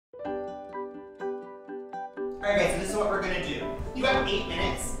Alright guys, so this is what we're gonna do. You have 8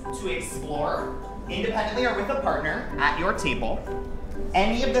 minutes to explore, independently or with a partner, at your table,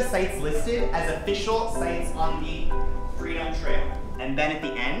 any of the sites listed as official sites on the Freedom Trail. And then at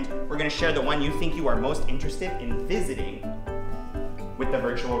the end, we're gonna share the one you think you are most interested in visiting with the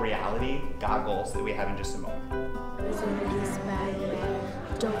virtual reality goggles that we have in just a moment. Oh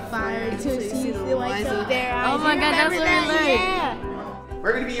my god, that's what I learned. Yeah.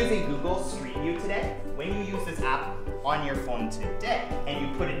 We're gonna be using Google Street View today. When you use this app on your phone today and you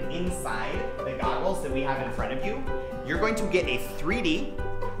put it inside the goggles that we have in front of you, you're going to get a 3D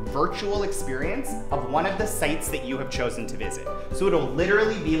virtual experience of one of the sites that you have chosen to visit. So it'll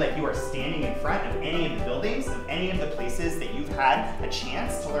literally be like you are standing in front of any of the buildings, of any of the places that you've had a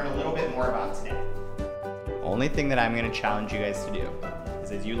chance to learn a little bit more about today. Only thing that I'm gonna challenge you guys to do is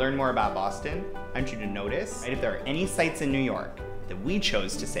as you learn more about Boston, I want you to notice if there are any sites in New York that we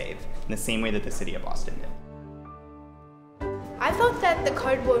chose to save in the same way that the city of Boston did. I thought that the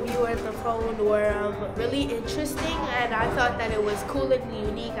cardboard view and the phone were really interesting, and I thought that it was cool and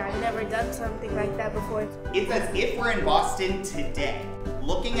unique. I've never done something like that before. It's as if we're in Boston today,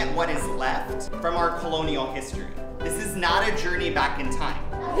 looking at what is left from our colonial history. This is not a journey back in time.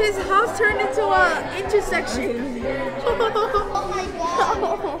 His house turned into an intersection. Oh my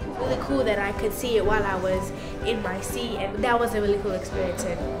god! Really cool that I could see it while I was in my seat, and that was a really cool experience,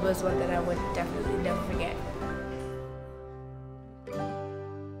 and was one that I would definitely never forget.